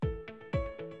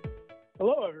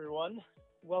Hello, everyone.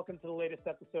 Welcome to the latest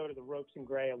episode of the Ropes and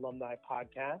Gray Alumni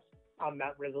Podcast. I'm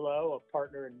Matt Rizzolo, a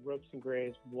partner in Ropes and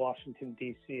Gray's Washington,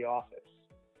 D.C. office.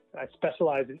 I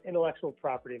specialize in intellectual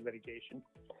property litigation.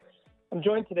 I'm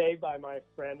joined today by my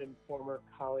friend and former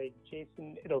colleague,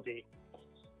 Jason Iddleby.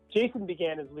 Jason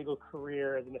began his legal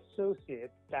career as an associate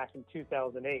back in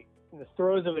 2008 in the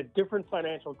throes of a different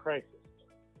financial crisis.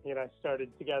 He and I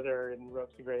started together in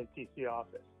Ropes and Gray's D.C.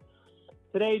 office.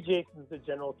 Today, Jason's the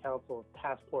general counsel of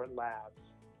Passport Labs,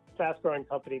 a fast-growing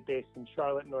company based in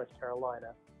Charlotte, North Carolina.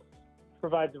 It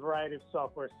provides a variety of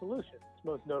software solutions,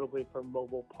 most notably for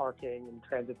mobile parking and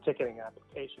transit ticketing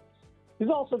applications. He's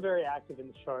also very active in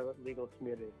the Charlotte legal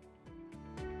community.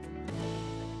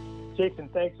 Jason,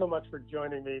 thanks so much for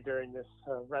joining me during this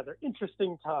rather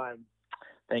interesting time.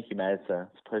 Thank you, Matt. It's a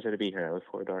pleasure to be here. I look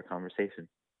forward to our conversation.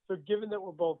 So given that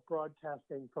we're both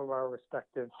broadcasting from our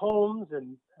respective homes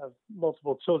and have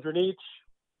multiple children each,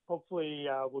 hopefully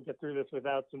we'll get through this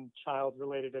without some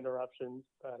child-related interruptions.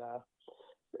 But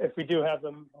if we do have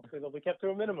them, hopefully they'll be kept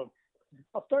to a minimum.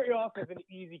 I'll start you off with an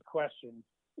easy question.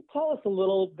 Tell us a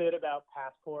little bit about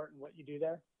Passport and what you do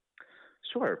there.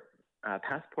 Sure.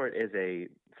 Passport is a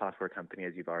software company,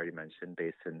 as you've already mentioned,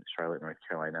 based in Charlotte, North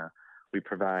Carolina. We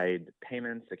provide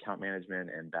payments, account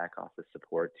management, and back office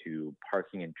support to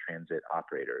parking and transit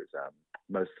operators,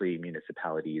 mostly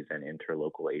municipalities and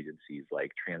interlocal agencies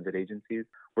like transit agencies.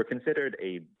 We're considered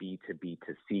a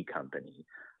B2B2C company.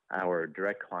 Our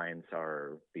direct clients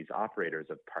are these operators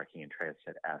of parking and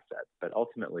transit assets, but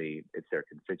ultimately it's their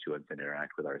constituents that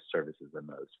interact with our services the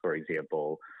most. For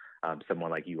example,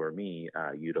 someone like you or me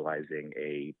utilizing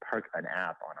an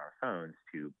app on our phones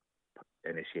to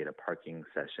initiate a parking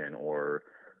session or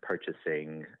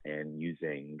purchasing and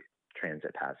using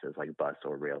transit passes like bus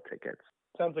or rail tickets.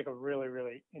 Sounds like a really,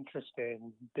 really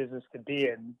interesting business to be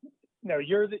in. Now,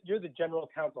 you're the general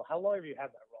counsel. How long have you had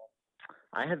that role?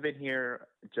 I have been here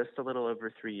just a little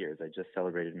over 3 years. I just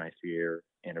celebrated my 3-year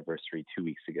anniversary 2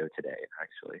 weeks ago today,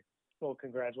 actually. Well,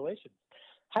 congratulations.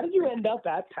 How did you end up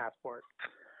at Passport?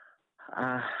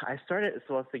 I started,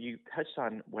 so you touched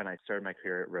on when I started my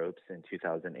career at Ropes in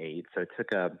 2008. So it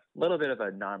took a little bit of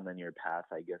a nonlinear path,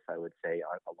 I guess I would say,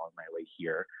 along my way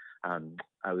here.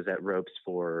 I was at Ropes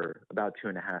for about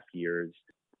 2.5 years.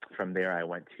 From there, I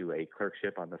went to a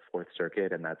clerkship on the Fourth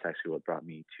Circuit, and that's actually what brought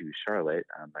me to Charlotte.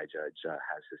 My judge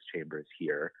has his chambers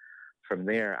here. From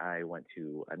there, I went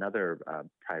to another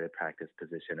private practice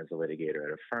position as a litigator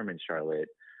at a firm in Charlotte,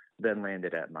 then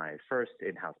landed at my first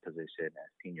in-house position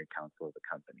as senior counsel of the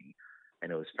company.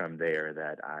 And it was from there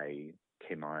that I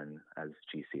came on as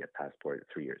GC at Passport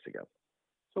 3 years ago.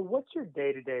 So what's your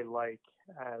day-to-day like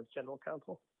as general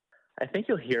counsel? I think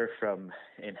you'll hear from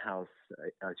in-house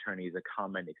attorneys a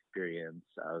common experience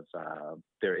of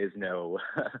there is no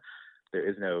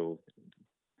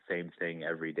same thing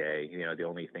every day. You know, the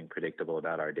only thing predictable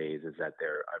about our days is that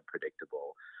they're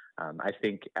unpredictable. I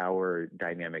think our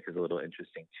dynamic is a little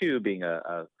interesting too, being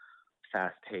a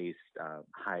fast-paced,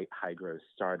 high-growth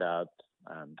startup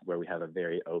where we have a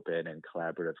very open and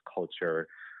collaborative culture,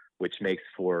 which makes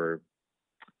for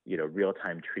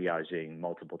real-time triaging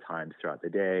multiple times throughout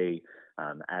the day,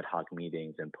 ad hoc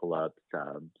meetings and pull-ups,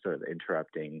 sort of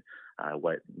interrupting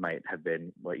what might have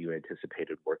been what you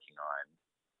anticipated working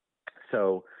on.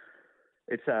 So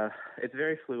it's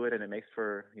very fluid, and it makes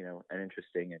for an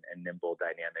interesting and nimble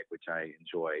dynamic, which I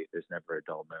enjoy. There's never a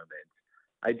dull moment.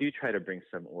 I do try to bring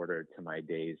some order to my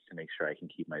days to make sure I can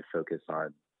keep my focus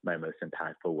on my most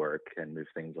impactful work and move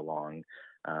things along.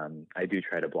 I do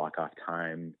try to block off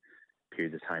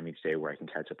periods of time each day where I can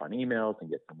catch up on emails and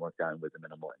get some work done with a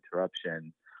minimal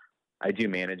interruption. I do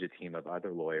manage a team of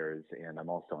other lawyers, and I'm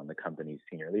also on the company's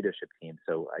senior leadership team.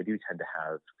 So I do tend to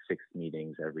have 6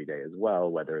 meetings every day as well,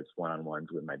 whether it's one-on-ones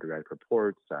with my direct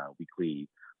reports, weekly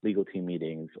legal team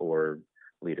meetings, or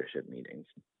leadership meetings.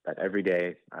 But every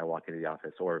day I walk into the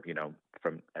office, or,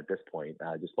 from at this point,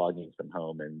 just logging from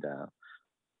home, and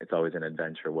it's always an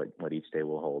adventure what each day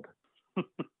will hold.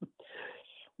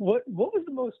 What was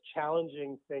the most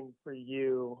challenging thing for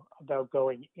you about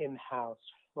going in-house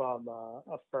from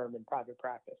a firm in private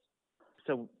practice?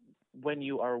 So when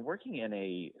you are working in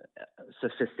a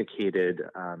sophisticated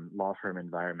law firm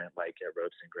environment like at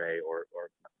Ropes and Gray or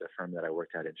the firm that I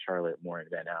worked at in Charlotte, Moore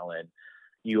 & Van Allen,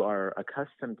 you are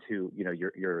accustomed to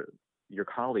your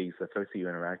colleagues, the folks that you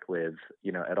interact with,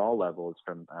 at all levels,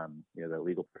 from the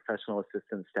legal professional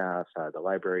assistant staff, the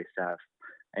library staff,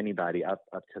 anybody up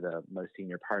to the most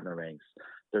senior partner ranks.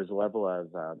 There's a level of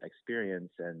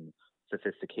experience and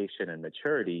sophistication and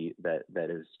maturity that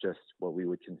is just what we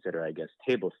would consider, I guess,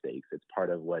 table stakes. It's part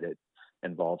of what it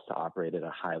involves to operate at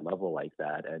a high level like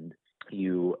that. And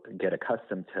you get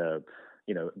accustomed to,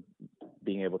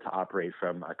 being able to operate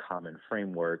from a common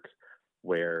framework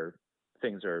where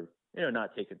things are,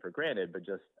 not taken for granted, but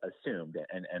just assumed.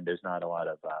 And there's not a lot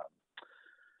of,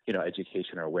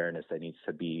 education or awareness that needs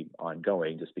to be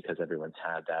ongoing just because everyone's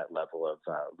had that level of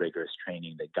rigorous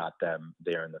training that got them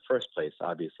there in the first place.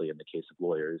 Obviously, in the case of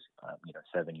lawyers,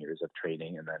 7 years of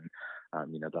training and then,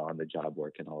 the on-the-job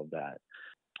work and all of that.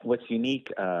 What's unique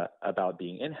about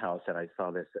being in-house, and I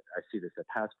see this at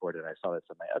Passport, and I saw this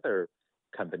at my other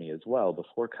company as well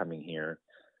before coming here,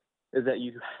 is that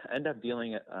you end up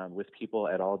dealing with people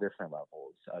at all different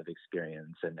levels of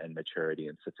experience and maturity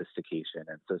and sophistication.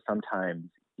 And so sometimes,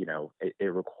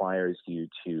 it requires you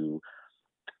to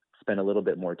spend a little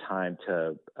bit more time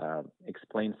to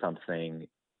explain something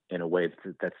in a way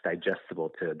that's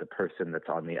digestible to the person that's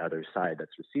on the other side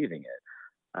that's receiving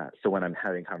it. So when I'm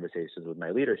having conversations with my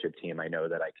leadership team, I know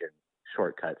that I can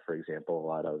shortcut, for example, a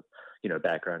lot of,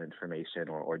 background information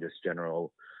or just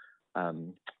general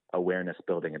awareness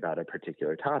building about a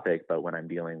particular topic. But when I'm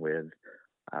dealing with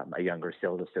a younger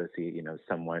sales associate,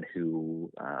 someone who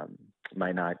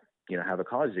might not, have a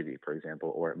college degree, for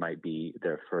example, or it might be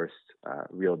their first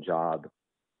real job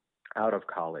out of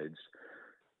college,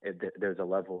 there's a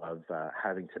level of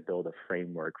having to build a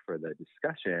framework for the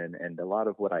discussion. And a lot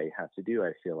of what I have to do,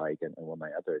 I feel like, and what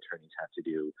my other attorneys have to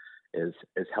do is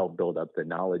help build up the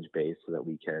knowledge base so that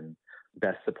we can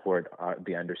best support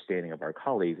the understanding of our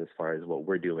colleagues as far as what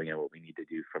we're doing and what we need to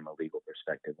do from a legal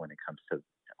perspective when it comes to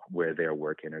where their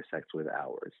work intersects with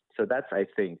ours. So that's, I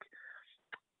think,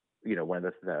 one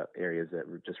of the areas that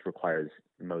just requires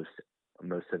most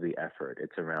of the effort.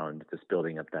 It's around just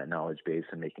building up that knowledge base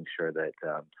and making sure that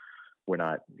we're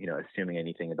not, assuming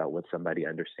anything about what somebody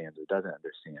understands or doesn't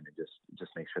understand, and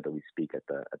just make sure that we speak at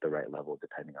the right level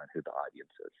depending on who the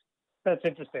audience is. That's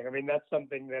interesting. I mean, that's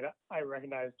something that I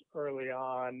recognized early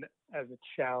on as a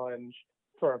challenge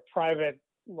for a private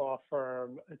law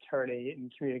firm attorney in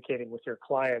communicating with your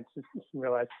clients. You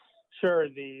realize, sure,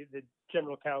 the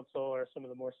general counsel or some of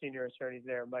the more senior attorneys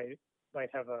there might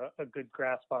have a good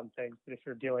grasp on things, but if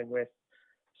you're dealing with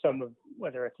some of,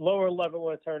 whether it's lower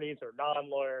level attorneys or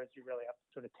non-lawyers, you really have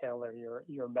to sort of tailor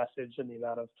your message and the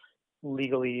amount of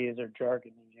legalese or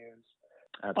jargon you use.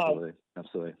 Absolutely.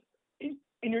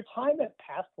 In your time at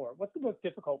Passport, what's the most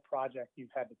difficult project you've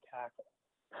had to tackle?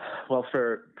 Well,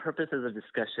 for purposes of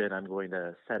discussion, I'm going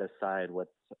to set aside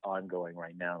what's ongoing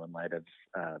right now in light of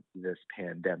this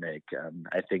pandemic.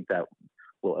 I think that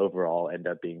will overall end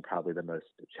up being probably the most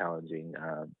challenging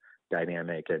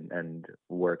dynamic and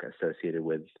work associated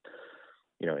with,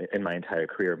 in my entire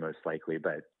career, most likely.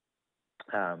 But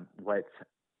what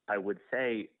I would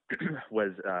say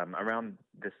was around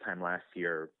this time last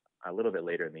year, a little bit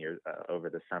later in the year, over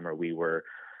the summer, we were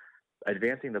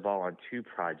advancing the ball on two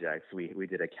projects. We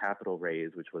did a capital raise,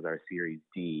 which was our Series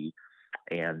D,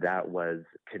 and that was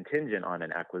contingent on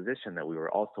an acquisition that we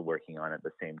were also working on at the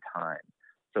same time.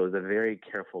 So it was a very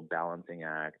careful balancing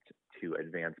act to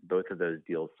advance both of those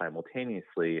deals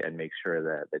simultaneously and make sure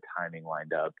that the timing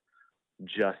lined up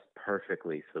just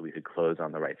perfectly so that we could close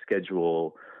on the right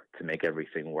schedule to make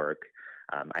everything work.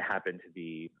 I happened to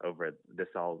be this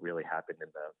all really happened in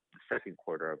the second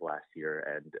quarter of last year,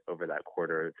 and over that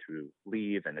quarter through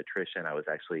leave and attrition, I was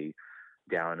actually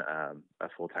down a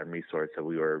full-time resource. So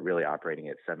we were really operating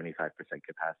at 75%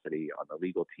 capacity on the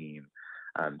legal team.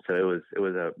 So it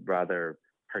was a rather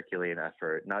Herculean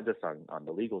effort, not just on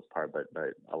the legals part, but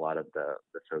a lot of the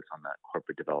folks on that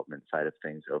corporate development side of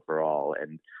things overall.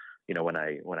 And, when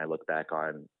I look back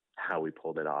on how we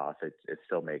pulled it off, it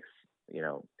still makes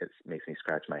me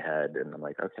scratch my head, and I'm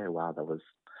like, okay, wow, that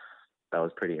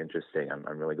was pretty interesting.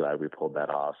 I'm really glad we pulled that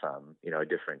off. A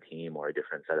different team or a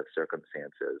different set of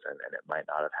circumstances, and it might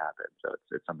not have happened. So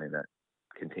it's something that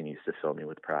continues to fill me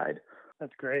with pride.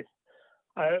 That's great.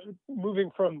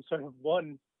 Moving from sort of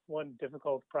one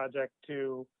difficult project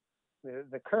to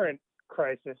the current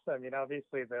crisis. I mean,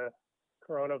 obviously the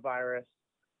coronavirus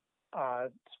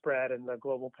spread and the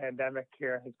global pandemic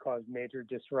here has caused major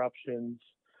disruptions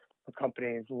for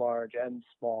companies large and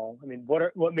small. I mean,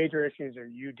 what major issues are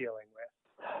you dealing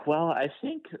with? Well, I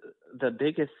think the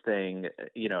biggest thing,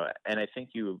 and I think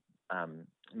you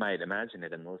might imagine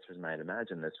it, and listeners might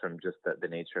imagine this from just the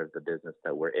nature of the business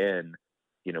that we're in.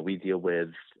 We deal with,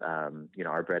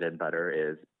 our bread and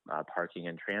butter is parking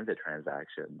and transit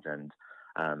transactions. And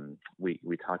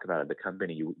we talk about at the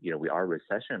company, we are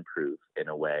recession proof in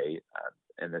a way,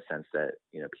 in the sense that,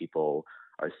 people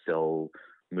are still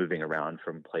moving around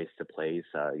from place to place,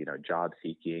 job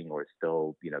seeking or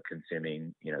still,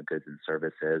 consuming, goods and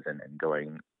services and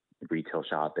going retail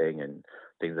shopping and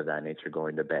things of that nature,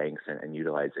 going to banks and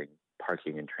utilizing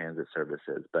parking and transit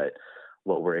services. But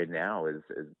what we're in now is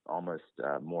almost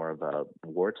more of a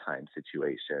wartime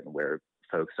situation where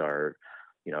folks are,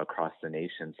 across the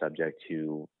nation subject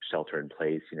to shelter in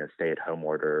place, stay at home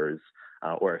orders,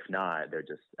 or if not, they're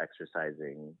just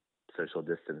exercising social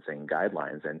distancing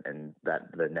guidelines. And that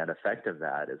the net effect of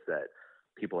that is that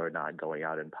people are not going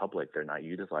out in public. They're not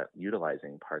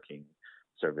utilizing parking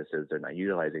services. They're not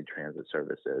utilizing transit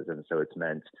services. And so it's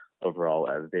meant overall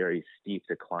a very steep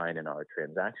decline in our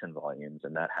transaction volumes.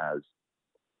 And that has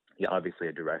obviously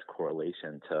a direct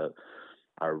correlation to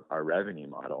our revenue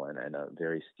model and a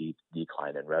very steep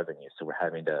decline in revenue. So we're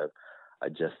having to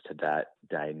adjust to that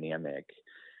dynamic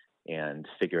and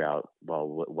figure out,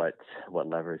 well, what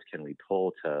levers can we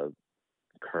pull to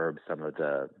curb some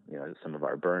of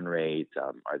our burn rates?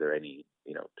 Are there any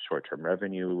short-term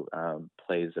revenue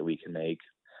plays that we can make?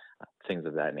 Things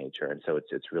of that nature. And so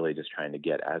it's really just trying to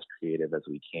get as creative as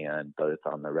we can, both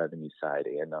on the revenue side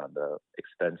and on the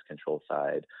expense control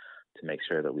side, to make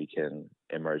sure that we can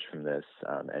emerge from this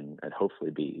and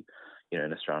hopefully be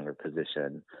in a stronger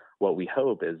position. What we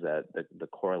hope is that the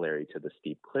corollary to the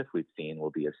steep cliff we've seen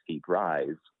will be a steep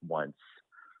rise once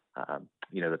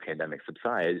the pandemic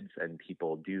subsides and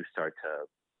people do start to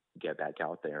get back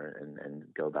out there and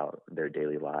go about their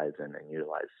daily lives and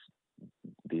utilize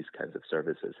these kinds of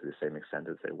services to the same extent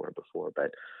as they were before.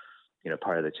 But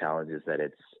part of the challenge is that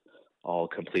it's all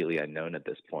completely unknown at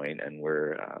this point, and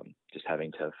we're just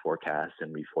having to forecast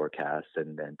and reforecast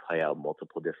and then play out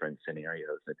multiple different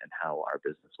scenarios and how our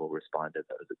business will respond to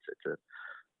those. It's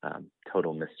a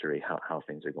total mystery how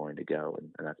things are going to go,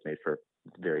 and that's made for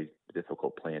very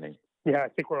difficult planning. Yeah, I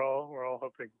think we're all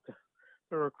hoping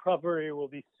the recovery will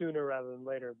be sooner rather than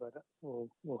later, but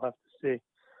we'll have to see.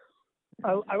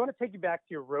 I want to take you back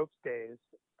to your ropes days.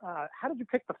 How did you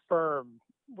pick the firm,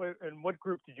 and what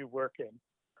group did you work in?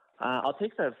 I'll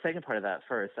take the second part of that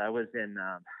first. I was in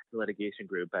the litigation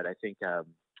group, but I think I'm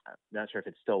not sure if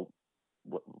it's still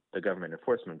the government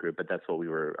enforcement group, but that's what we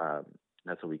were.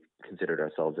 That's what we considered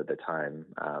ourselves at the time.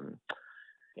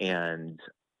 And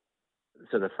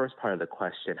so the first part of the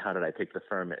question, how did I pick the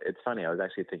firm? It's funny. I was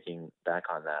actually thinking back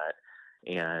on that,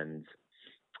 and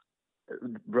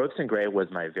Ropes and Gray was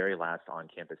my very last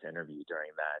on-campus interview during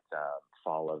that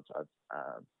fall of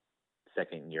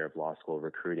second year of law school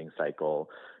recruiting cycle.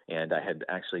 And I had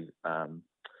actually,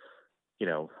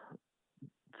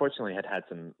 fortunately had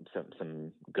some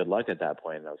good luck at that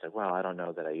point. And I was like, well, I don't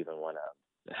know that I even want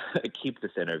to keep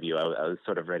this interview. I was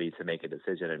sort of ready to make a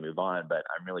decision and move on, but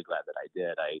I'm really glad that I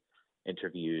did. I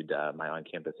interviewed, my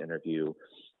on-campus interview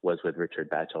was with Richard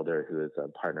Batchelder, who is a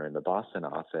partner in the Boston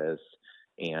office.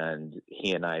 And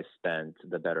he and I spent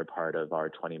the better part of our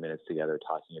 20 minutes together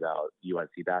talking about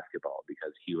UNC basketball,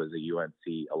 because he was a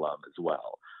UNC alum as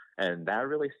well. And that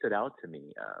really stood out to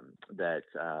me, that,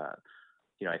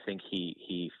 I think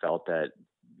he felt that,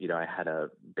 I had a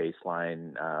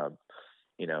baseline,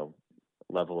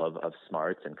 level of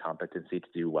smarts and competency to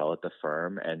do well at the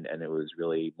firm. And it was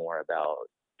really more about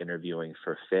interviewing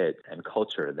for fit and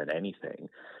culture than anything.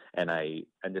 And I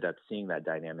ended up seeing that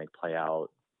dynamic play out,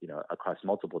 across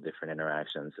multiple different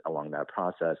interactions along that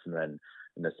process, and then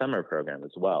in the summer program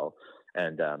as well.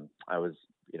 And I was,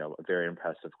 very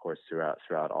impressed, of course,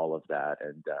 throughout all of that.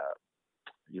 And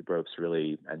Ropes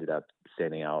really ended up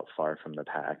standing out far from the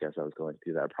pack as I was going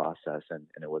through that process, and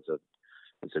it was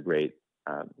a great,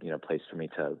 place for me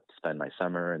to spend my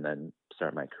summer and then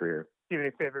start my career. Do you have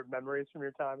any favorite memories from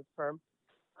your time at the firm?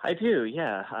 I do,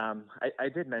 yeah. I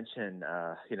did mention,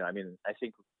 I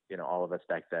think, all of us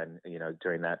back then,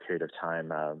 during that period of time,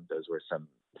 those were some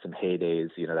heydays,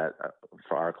 that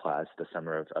for our class, the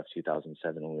summer of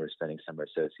 2007, when we were spending summer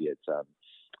associates,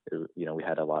 we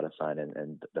had a lot of fun,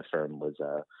 and the firm was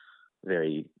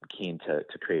very keen to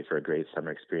create for a great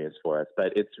summer experience for us.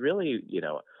 But it's really,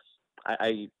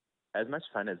 I as much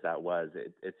fun as that was,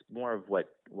 it's more of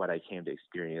what I came to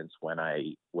experience when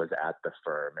I was at the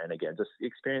firm. And again, just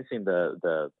experiencing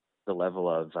the level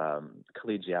of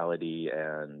collegiality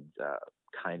and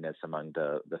kindness among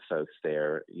the folks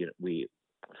there. We,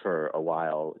 for a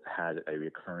while, had a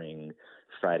recurring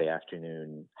Friday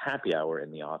afternoon happy hour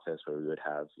in the office where we would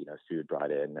have, food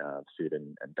brought in, food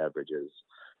and beverages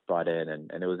brought in.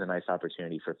 And it was a nice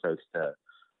opportunity for folks to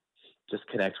just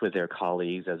connect with their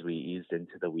colleagues as we eased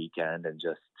into the weekend and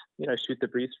just, shoot the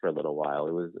breeze for a little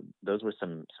while. Those were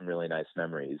some really nice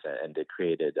memories, and it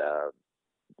created,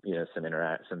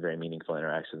 some very meaningful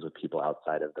interactions with people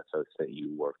outside of the folks that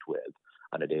you worked with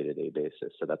on a day-to-day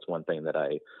basis. So that's one thing that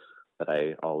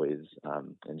I always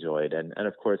enjoyed. And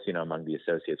of course, among the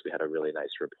associates, we had a really nice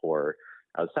rapport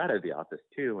outside of the office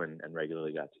too, and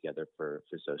regularly got together for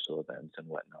social events and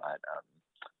whatnot.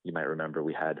 You might remember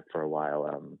we had for a while,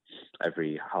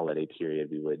 every holiday period,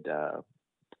 we would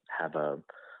have a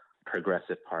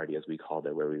progressive party, as we called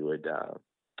it, where we would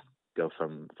go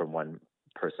from one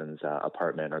person's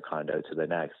apartment or condo to the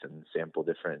next and sample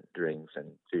different drinks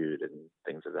and food and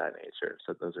things of that nature.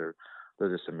 So those are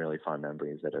some really fond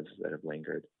memories that have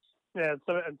lingered. Yeah,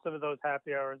 and some of those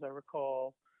happy hours I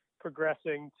recall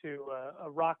progressing to a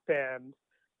rock band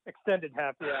extended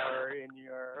happy hour in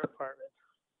your apartment.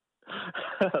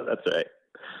 That's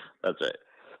right.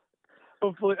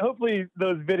 Hopefully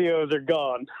those videos are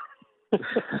gone.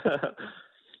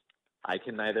 I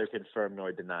can neither confirm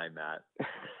nor deny, Matt.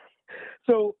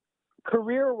 So,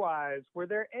 career-wise, were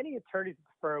there any attorneys at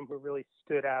the firm who really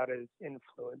stood out as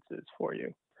influences for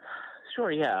you?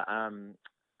 Sure, yeah.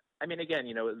 I mean, again,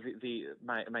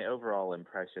 my overall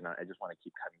impression, I just want to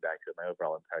keep coming back to it. My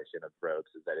overall impression of Ropes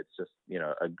is that it's just,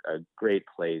 a great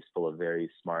place full of very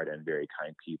smart and very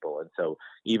kind people. And so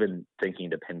even thinking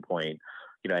to pinpoint,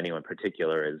 anyone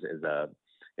particular is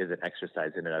an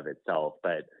exercise in and of itself.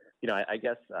 But, I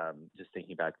guess just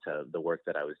thinking back to the work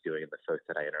that I was doing and the folks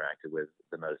that I interacted with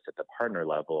the most at the partner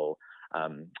level,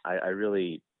 I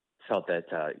really felt that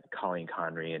Colleen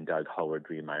Connery and Doug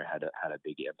Hallward-Driemeier had a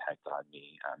big impact on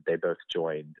me. They both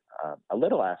joined a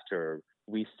little after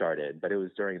we started, but it was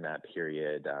during that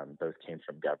period. Both came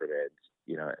from government.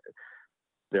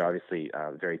 They're obviously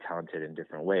very talented in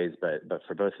different ways, but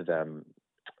for both of them,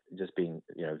 just being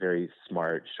very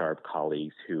smart, sharp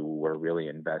colleagues who were really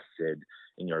invested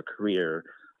in your career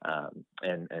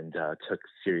and took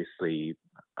seriously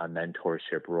a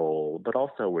mentorship role, but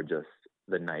also were just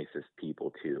the nicest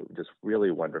people too, just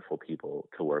really wonderful people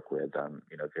to work with,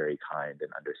 very kind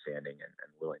and understanding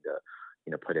and willing to,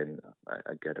 put in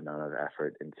a good amount of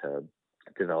effort into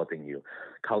developing you.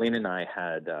 Colleen and I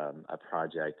had a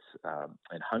project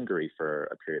in Hungary for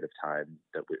a period of time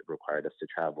that required us to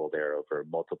travel there over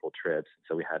multiple trips.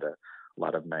 So we had a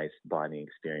lot of nice bonding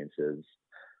experiences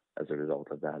as a result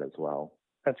of that as well.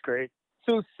 That's great.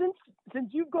 So since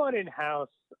you've gone in-house,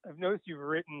 I've noticed you've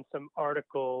written some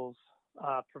articles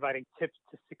providing tips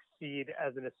to succeed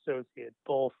as an associate,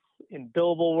 both in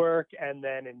billable work and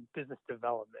then in business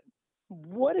development.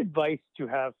 What advice do you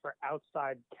have for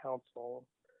outside counsel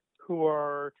who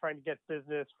are trying to get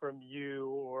business from you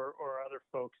or other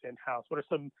folks in-house? What are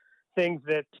some things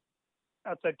that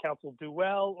outside counsel do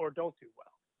well or don't do well?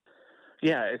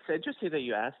 Yeah, it's interesting that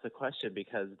you asked the question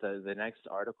because the next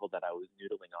article that I was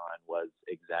noodling on was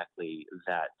exactly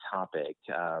that topic.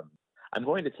 I'm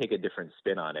going to take a different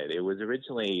spin on it. It was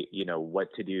originally, what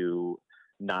to do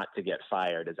not to get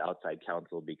fired as outside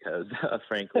counsel because,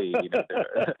 frankly,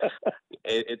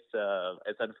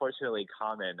 it's unfortunately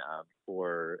common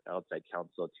for outside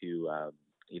counsel to,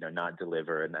 not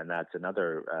deliver, and that's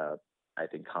another, I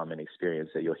think, common experience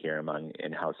that you'll hear among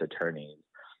in-house attorneys.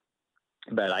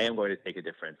 But I am going to take a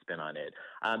different spin on it.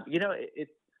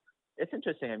 It's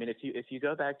interesting. I mean, if you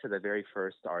go back to the very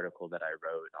first article that I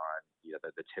wrote on,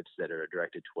 the tips that are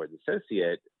directed towards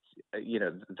associates,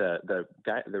 the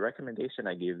recommendation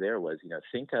I gave there was,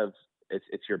 think of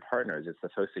it's your partners, it's the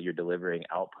folks that you're delivering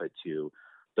output to.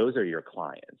 Those are your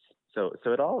clients. So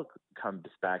it all comes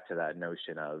back to that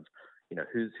notion of,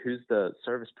 who's the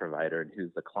service provider and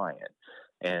who's the client,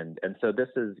 and so this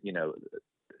is,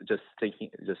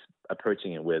 just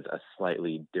approaching it with a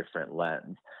slightly different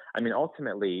lens. I mean,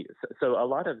 ultimately, so a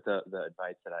lot of the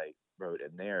advice that I wrote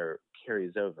in there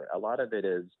carries over. A lot of it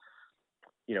is,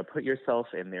 put yourself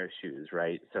in their shoes,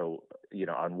 right? So,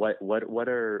 on what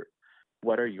are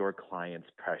your clients'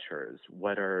 pressures?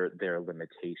 What are their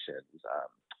limitations?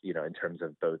 In terms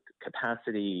of both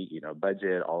capacity,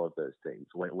 budget, all of those things.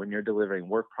 When you're delivering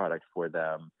work product for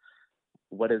them,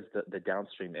 what is the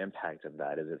downstream impact of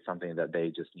that? Is it something that they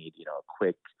just need, a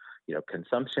quick,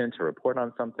 consumption to report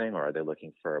on something, or are they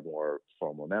looking for a more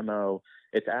formal memo?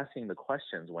 It's asking the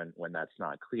questions when that's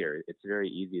not clear. It's very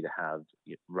easy to have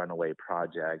runaway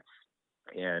projects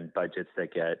and budgets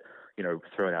that get,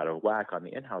 thrown out of whack on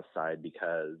the in-house side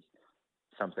because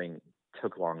something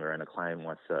took longer and a client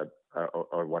wants to,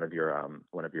 or one of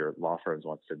your law firms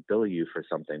wants to bill you for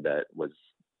something that was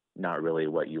not really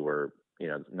what you were,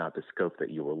 not the scope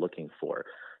that you were looking for.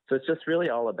 So it's just really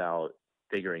all about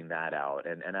figuring that out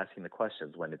and asking the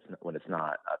questions when it's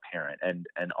not apparent. And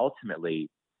ultimately,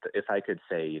 if I could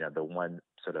say, the one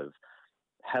sort of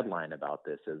headline about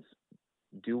this is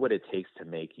do what it takes to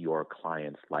make your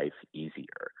client's life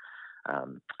easier.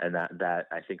 And that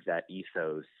I think that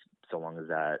ethos, so long as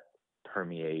that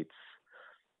permeates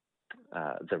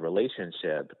the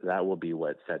relationship, that will be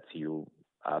what sets you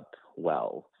up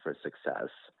well for success.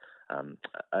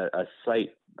 A slight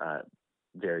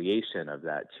variation of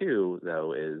that too,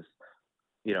 though, is,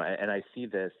 and I see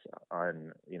this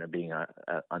on, being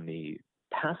on the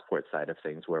Passport side of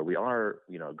things, where we are,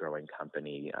 a growing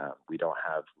company. We don't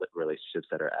have relationships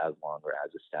that are as long or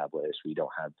as established. We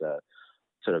don't have the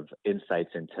sort of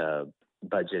insights into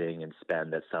budgeting and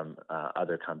spend that some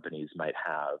other companies might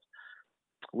have.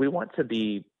 We want to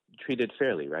be treated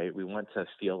fairly, right? We want to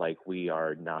feel like we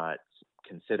are not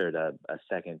considered a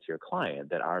second tier client,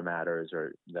 that our matters,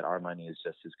 or that our money is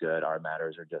just as good, our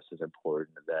matters are just as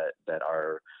important, that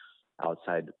our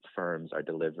outside firms are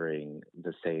delivering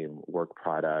the same work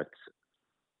product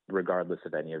regardless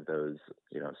of any of those,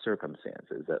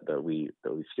 circumstances, that we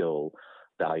feel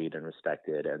valued and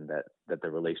respected, and that the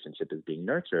relationship is being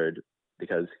nurtured,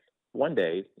 because one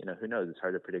day, who knows, it's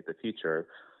hard to predict the future.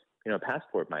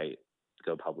 Passport might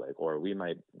go public, or we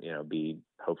might, be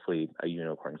hopefully a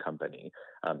unicorn company.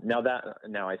 Now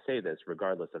I say this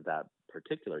regardless of that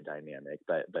particular dynamic,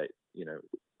 but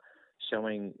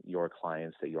showing your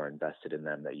clients that you're invested in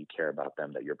them, that you care about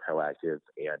them, that you're proactive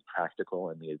and practical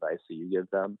in the advice that you give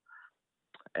them,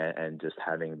 and just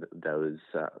having those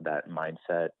that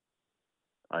mindset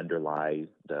underlie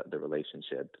the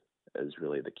relationship is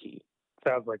really the key.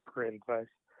 Sounds like great advice.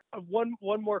 One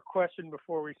more question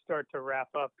before we start to wrap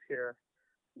up here.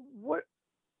 What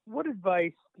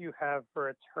advice do you have for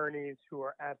attorneys who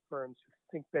are at firms who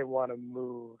think they want to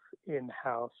move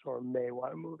in-house or may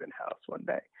want to move in-house one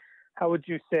day? How would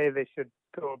you say they should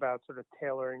go about sort of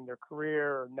tailoring their career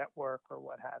or network or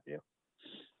what have you?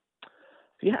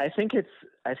 Yeah, I think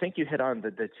you hit on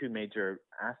the two major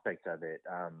aspects of it,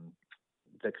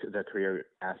 the career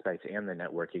aspect and the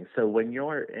networking. So when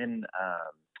you're in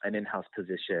an in-house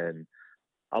position,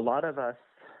 a lot of us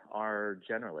are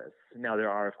generalists. Now, there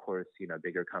are, of course,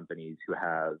 bigger companies who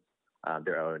have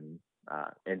their own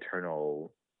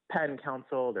internal patent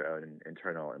counsel, their own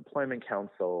internal employment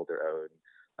counsel, their own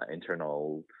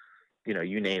internal,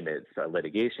 you name it, so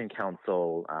litigation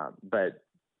counsel. But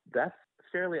that's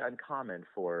fairly uncommon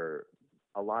for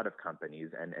a lot of companies.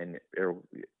 And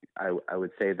I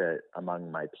would say that among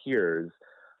my peers,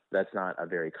 that's not a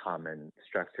very common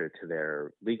structure to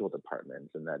their legal departments,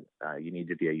 and that you need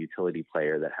to be a utility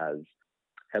player that has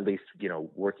at least,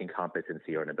 working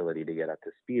competency or an ability to get up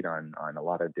to speed on a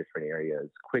lot of different areas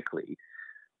quickly.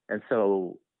 And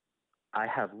so I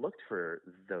have looked for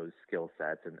those skill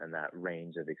sets and that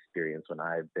range of experience when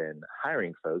I've been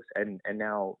hiring folks. And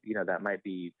now, that might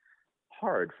be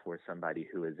hard for somebody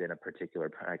who is in a particular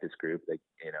practice group, like,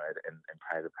 in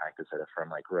private practice at a firm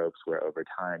like Ropes, where over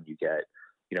time you get,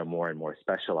 more and more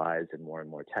specialized and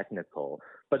more technical.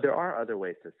 But there are other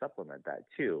ways to supplement that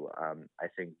too. I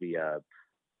think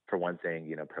for one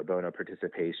thing, pro bono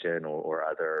participation or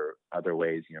other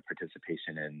ways,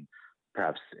 participation in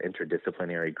perhaps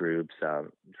interdisciplinary groups,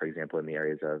 for example, in the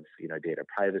areas of, data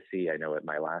privacy. I know at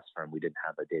my last firm, we didn't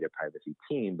have a data privacy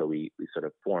team, but we sort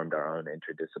of formed our own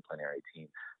interdisciplinary team.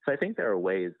 So I think there are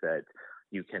ways that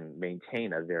you can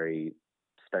maintain a very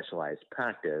specialized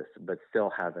practice, but still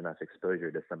have enough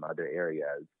exposure to some other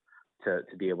areas to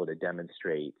be able to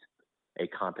demonstrate a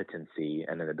competency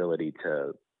and an ability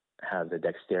to have the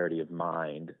dexterity of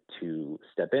mind to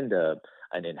step into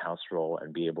an in-house role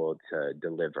and be able to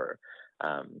deliver.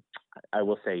 I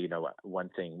will say, one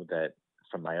thing that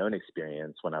from my own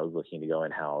experience when I was looking to go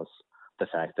in-house, the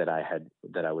fact that I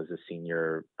was a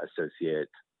senior associate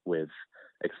with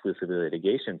exclusively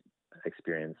litigation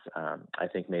experience, I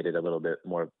think made it a little bit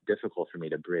more difficult for me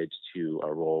to bridge to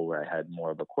a role where I had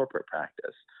more of a corporate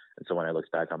practice. And so when I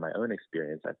looked back on my own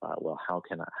experience, I thought, well, how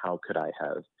could I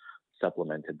have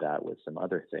supplemented that with some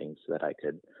other things so that I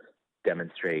could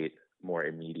demonstrate more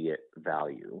immediate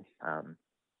value?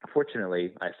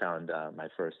 Fortunately, I found my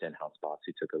first in-house boss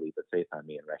who took a leap of faith on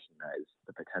me and recognized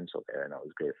the potential there, and I was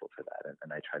grateful for that.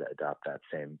 And I try to adopt that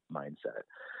same mindset.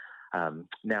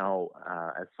 Now,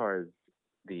 as far as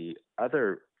the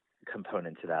other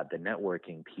component to that, the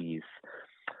networking piece,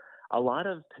 a lot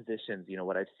of positions,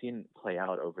 what I've seen play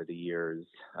out over the years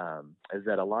is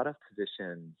that a lot of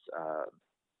positions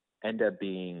end up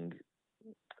being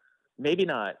maybe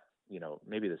not,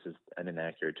 maybe this is an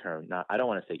inaccurate term. I don't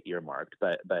want to say earmarked,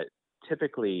 but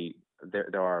typically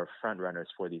there are front runners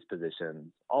for these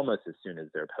positions almost as soon as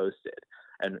they're posted.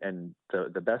 And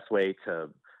the best way to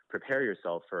prepare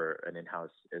yourself for an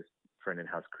in-house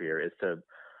career is to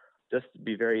just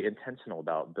be very intentional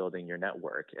about building your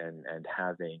network and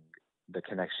having the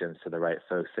connections to the right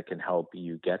folks that can help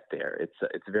you get there.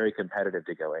 It's very competitive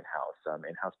to go in-house.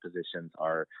 In-house positions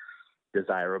are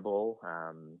desirable.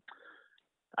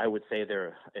 I would say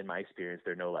in my experience,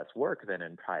 they're no less work than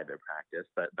in private practice,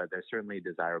 but they're certainly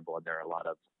desirable, and there are a lot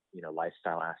of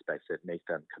lifestyle aspects that make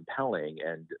them compelling.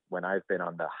 And when I've been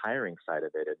on the hiring side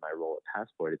of it in my role at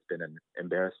Passport, it's been an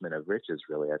embarrassment of riches,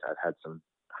 really. I've had some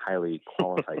highly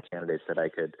qualified candidates that I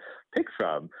could pick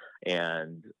from,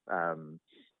 and I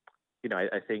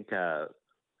think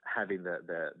having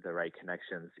the right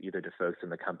connections, either to folks in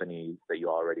the company that you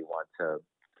already want to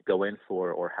go in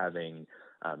for, or having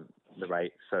the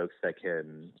right folks that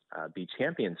can be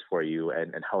champions for you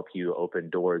and help you open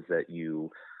doors that you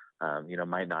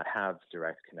might not have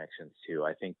direct connections to.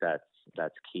 I think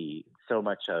that's key. So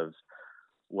much of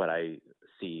what I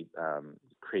see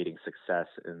creating success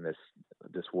in this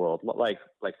world, like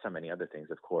so many other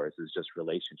things, of course, is just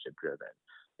relationship driven.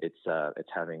 It's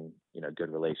having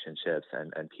good relationships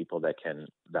and people that can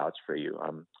vouch for you.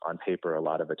 On paper, a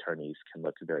lot of attorneys can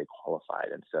look very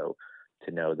qualified, and so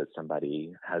to know that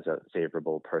somebody has a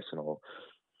favorable personal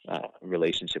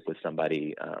relationship with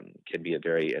somebody can be a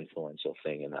very influential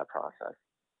thing in that process.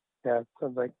 Yeah, it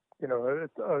sounds like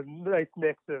it's a nice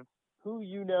mix of who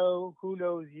who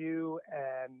knows you,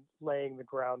 and laying the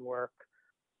groundwork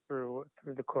through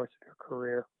the course of your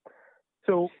career.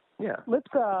 So yeah, let's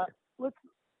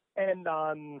end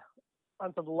on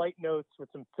some light notes with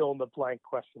some fill in the blank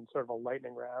questions, sort of a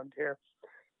lightning round here.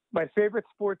 My favorite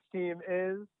sports team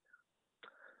is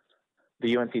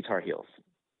the UNC Tar Heels.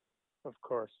 Of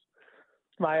course.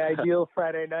 My ideal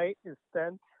Friday night is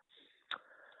spent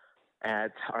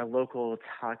at our local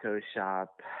taco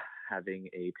shop, having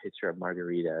a pitcher of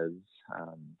margaritas,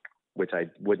 which I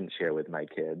wouldn't share with my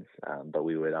kids, but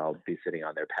we would all be sitting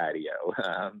on their patio,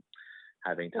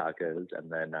 having tacos,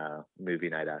 and then movie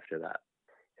night after that.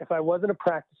 If I wasn't a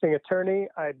practicing attorney,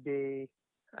 I'd be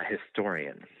a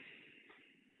historian.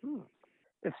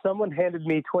 If someone handed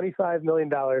me $25 million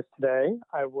today,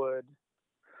 I would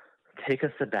take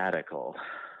a sabbatical.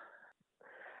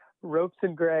 Ropes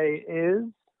and Gray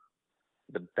is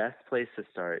the best place to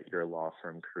start your law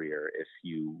firm career if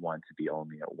you want to be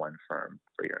only at one firm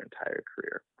for your entire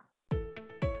career.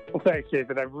 Well, thanks,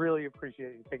 Jason. I really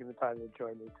appreciate you taking the time to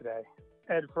join me today.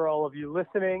 And for all of you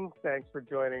listening, thanks for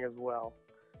joining as well.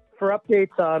 For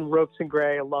updates on Ropes and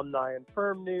Gray alumni and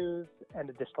firm news and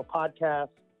additional podcasts,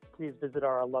 please visit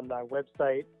our alumni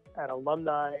website at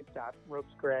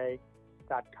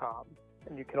alumni.ropesgray.com.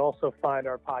 And you can also find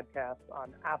our podcast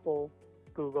on Apple,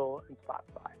 Google, and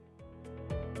Spotify.